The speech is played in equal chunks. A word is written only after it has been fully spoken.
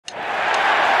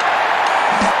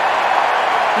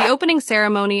The opening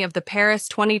ceremony of the Paris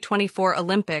 2024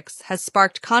 Olympics has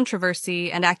sparked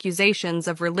controversy and accusations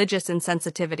of religious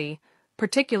insensitivity,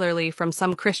 particularly from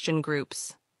some Christian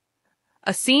groups.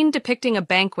 A scene depicting a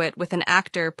banquet with an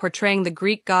actor portraying the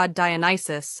Greek god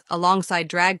Dionysus alongside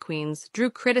drag queens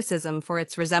drew criticism for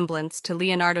its resemblance to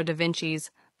Leonardo da Vinci's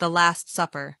The Last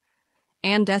Supper.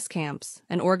 Anne Descamps,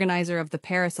 an organizer of the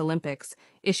Paris Olympics,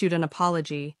 issued an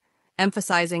apology,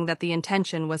 emphasizing that the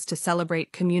intention was to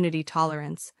celebrate community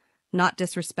tolerance, not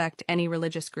disrespect any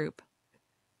religious group.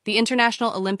 The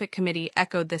International Olympic Committee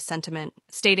echoed this sentiment,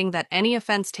 stating that any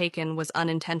offense taken was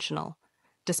unintentional.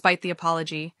 Despite the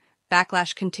apology,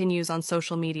 backlash continues on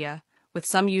social media, with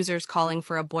some users calling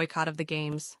for a boycott of the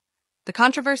Games. The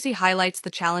controversy highlights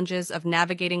the challenges of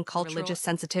navigating religious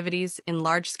sensitivities in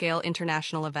large-scale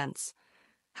international events.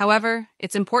 However,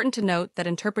 it's important to note that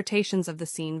interpretations of the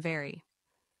scene vary.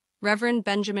 Reverend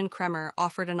Benjamin Kremer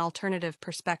offered an alternative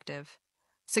perspective,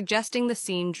 suggesting the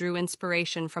scene drew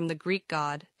inspiration from the Greek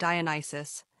god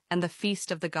Dionysus and the Feast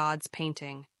of the Gods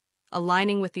painting,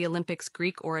 aligning with the Olympics'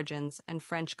 Greek origins and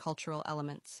French cultural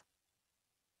elements.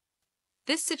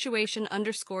 This situation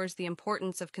underscores the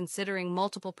importance of considering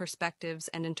multiple perspectives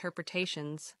and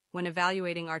interpretations when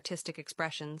evaluating artistic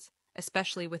expressions,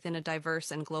 especially within a diverse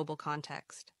and global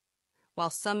context. While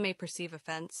some may perceive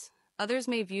offense, others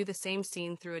may view the same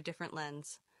scene through a different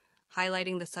lens,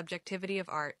 highlighting the subjectivity of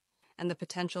art and the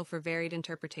potential for varied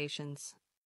interpretations.